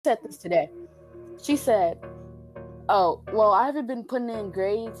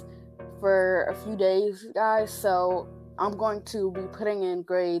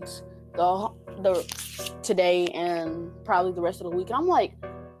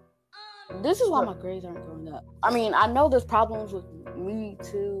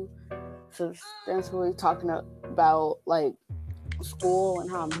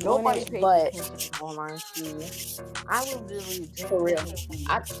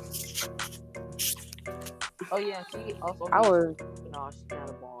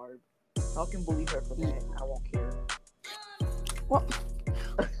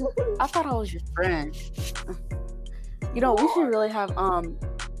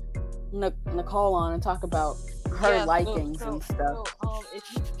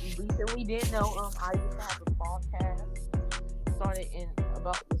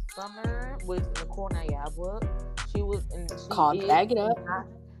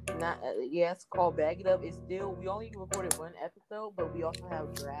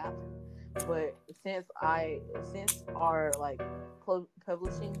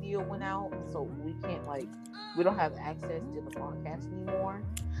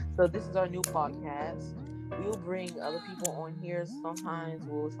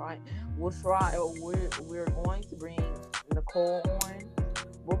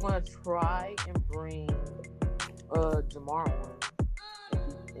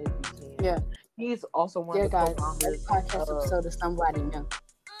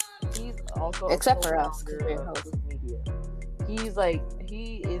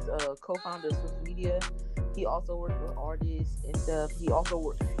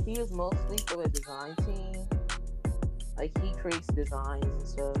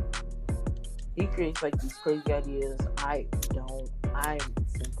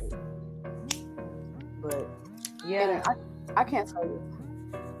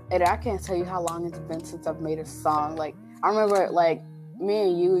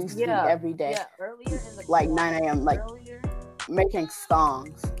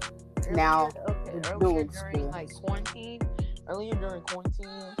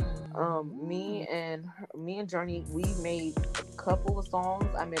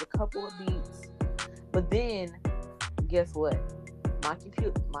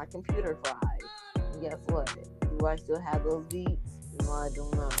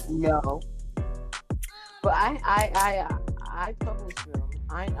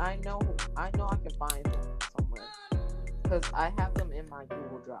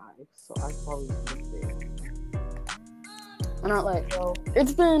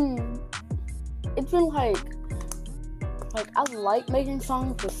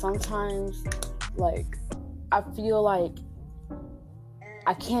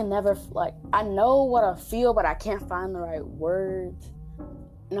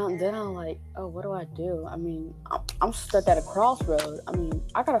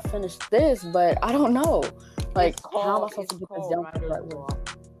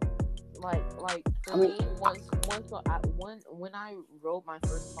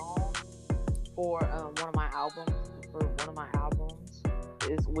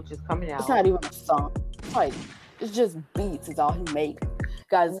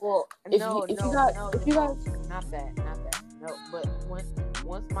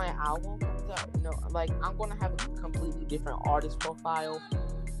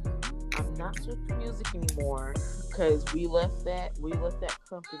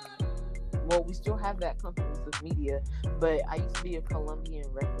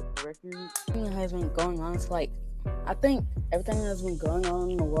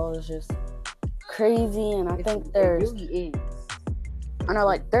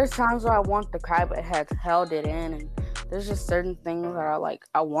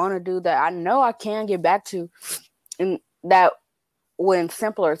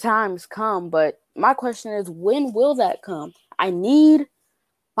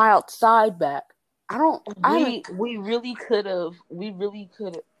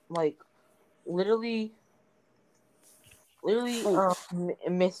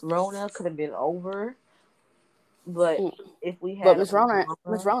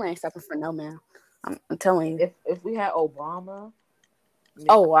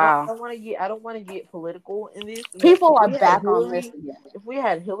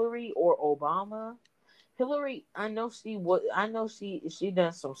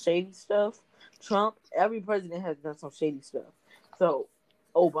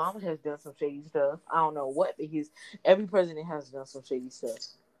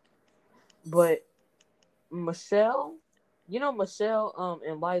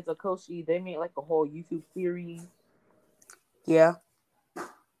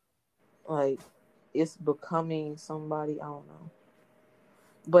like it's becoming somebody. I don't know,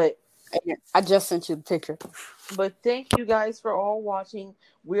 but I just sent you the picture. But thank you guys for all watching.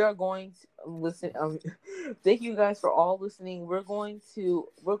 We are going to listen. Thank you guys for all listening. We're going to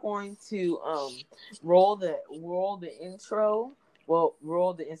roll the intro. Well,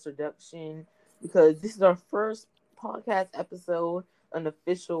 roll the introduction because this is our first podcast episode, an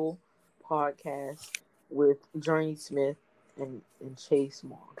official podcast with Journey Smith and Chase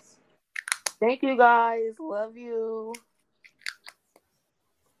Moss. Thank you guys. Love you.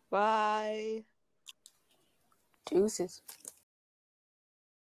 Bye. Deuces.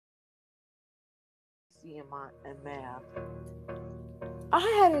 In math. I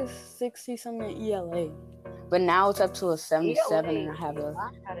had a 60 something ELA, but now it's up to a 77, and I have a.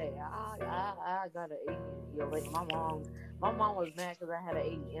 I got an 80 in ELA. My mom was mad because I had an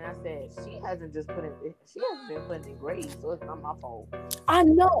 80, and I said she hasn't been putting in grades, so it's not my fault. I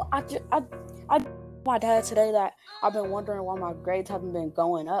know. I my dad today that I've been wondering why my grades haven't been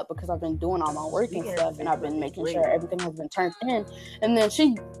going up because I've been doing all my work and stuff, and I've been making sure everything has been turned in. And then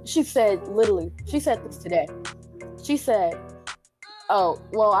she said this today. She said, "Oh,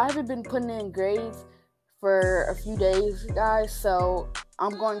 well, I haven't been putting in grades for a few days, guys, so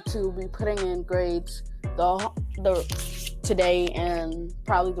I'm going to be putting in grades the today and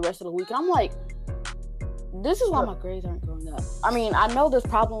probably the rest of the week." And I'm like, this is why my grades aren't going up. I mean, I know there's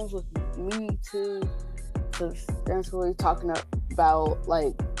problems with me too, because that's really talking about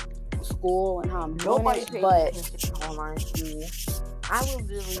like school and how I'm doing it, but online school. I was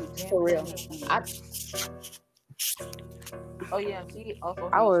literally for real. Oh yeah, she also.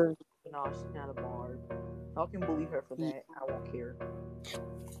 No, she's not a bard. I can believe her for that. I won't care.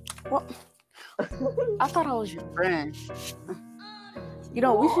 Well, I thought I was your friend. You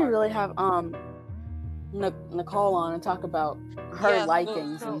know, we should really have Nicole on and talk about her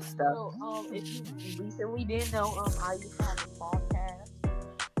likings and stuff. So, if you recently didn't know, I used to have a podcast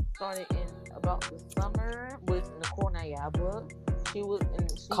started in about the summer with Nicole Nayabla. She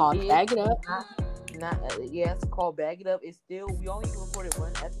called Bag It Up. It's called Bag It Up. It's still, we only recorded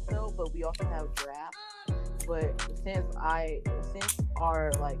one episode, but we also have draft. But since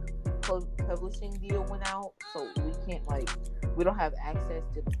our like publishing deal went out, so we don't have access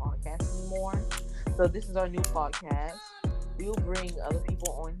to the podcast anymore. So this is our new podcast. We'll bring other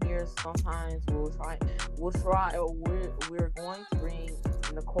people on here. Sometimes we're going to bring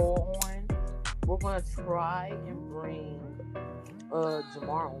Nicole on. We're going to try and bring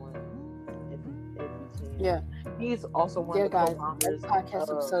Jamar on if we can. Yeah. He's also one of the co-founders. This podcast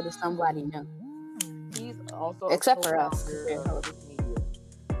episode is somebody new. He's also except for us. Swift Media.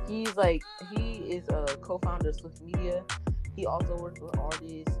 He is a co-founder of Swift Media. He also works with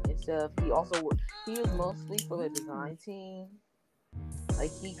artists and stuff. He is mostly for the design team.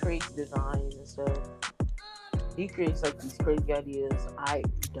 Like, he creates designs and stuff. He creates like these crazy ideas. I'm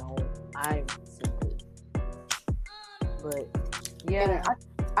simple. But yeah,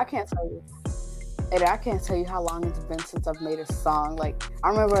 I can't tell you. And I can't tell you how long it's been since I've made a song. Like, I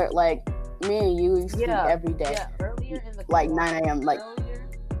remember, like, me and you used to speak every day. Yeah, earlier in the like 9 a.m. Like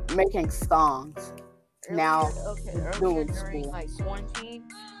making songs. Earlier during quarantine.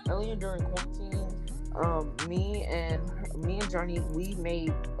 Me and Journey, we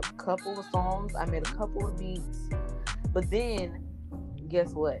made a couple of songs. I made a couple of beats, but then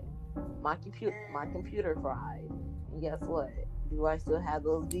guess what? My computer fried. And guess what? Do I still have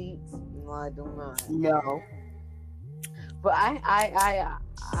those beats? No, I do not. No. But I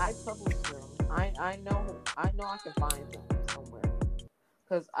published them. I know I can find them somewhere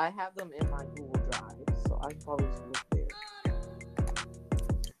because I have them in my Google Drive, so I can probably just look there.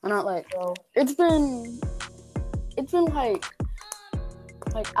 I'm not like, it's been like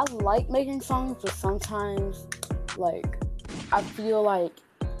I like making songs, but sometimes like I feel like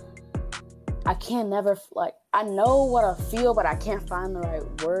I can't never like I know what I feel, but I can't find the right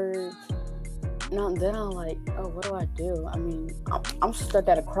words. And then I'm like, oh, what do I do? I mean, I'm stuck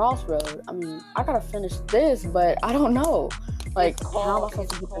at a crossroad. I mean, I gotta finish this, but I don't know. Like, how am I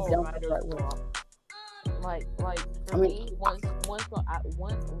supposed to get this down the right way? Like for me,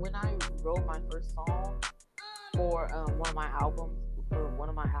 when I wrote my first song for one of my albums,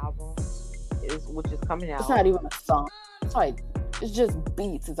 which is coming out. It's not even a song. It's like it's just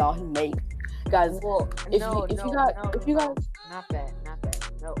beats. Is all he makes, guys. Well, if you guys, not that.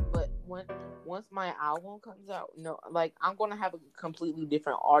 No, but once my album comes out, I'm gonna have a completely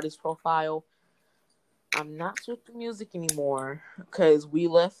different artist profile. I'm not with the music anymore because we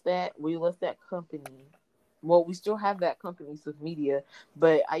left that company. Well, we still have that company, Swift Media,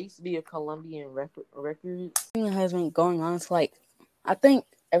 but I used to be a Colombian Records. It has been going on. It's like I think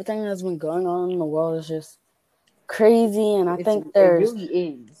everything that's been going on in the world is just crazy, and I think It really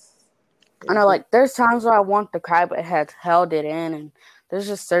is. I know, like, there's times where I want to cry, but had held it in, and there's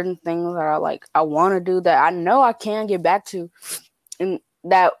just certain things that I want to do that I know I can get back to, and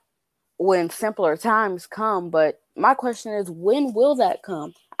that when simpler times come. But my question is, when will that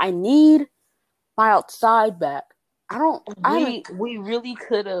come? I need my outside back. We really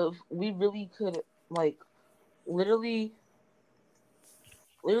could have, like, literally,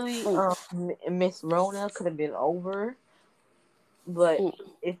 Miss Rona could have been over, but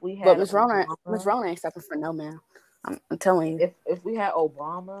if we had Miss Rona ain't stepping for no man. I'm telling you. If we had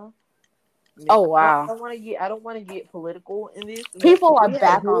Obama. Oh wow! I don't want to get political in this. People are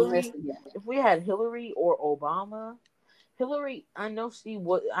back on this again. If we had Hillary or Obama, Hillary, I know she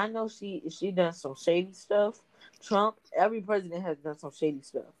done some shady stuff. Trump, every president has done some shady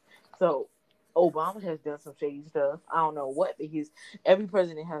stuff. So Obama has done some shady stuff. I don't know what, because every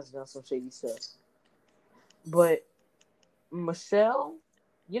president has done some shady stuff. But Michelle,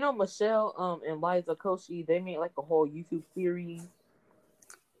 Michelle and Liza Koshy, they made like a whole YouTube series.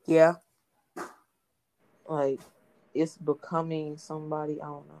 Yeah. Like, it's becoming somebody, I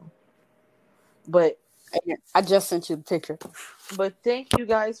don't know. But I just sent you the picture. But thank you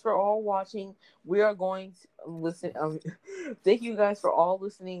guys for all watching. We are going to listen. Thank you guys for all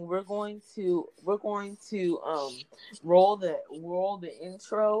listening. We're going to roll the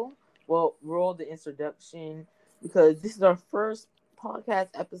intro. Well, roll the introduction, because this is our first podcast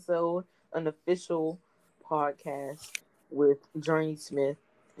episode, an official podcast with Journey Smith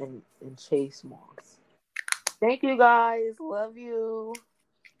and Chase Moss. Thank you guys. Love you.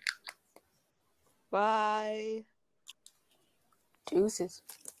 Bye. Deuces.